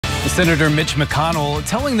Senator Mich Mcconnell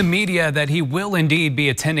telling the media that he will indeed be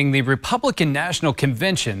attending the Republican National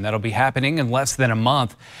Convention that'll be happening in less than a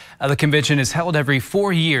month. The convention is held every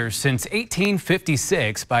 4 years since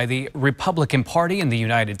 1856 by the Republican Party in the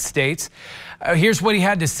United States. Here's what he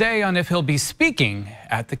had to say on if he'll be speaking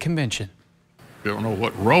at the convention. I don't know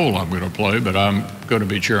what role I'm going to play, but I'm going to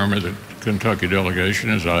be chairman of the Kentucky delegation,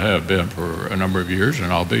 as I have been for a number of years,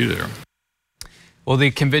 and I'll be there. Well,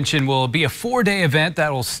 the convention will be a 4-day event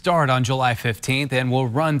that will start on July 15th and will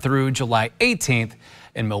run through July 18th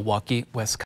in Milwaukee, Wisconsin.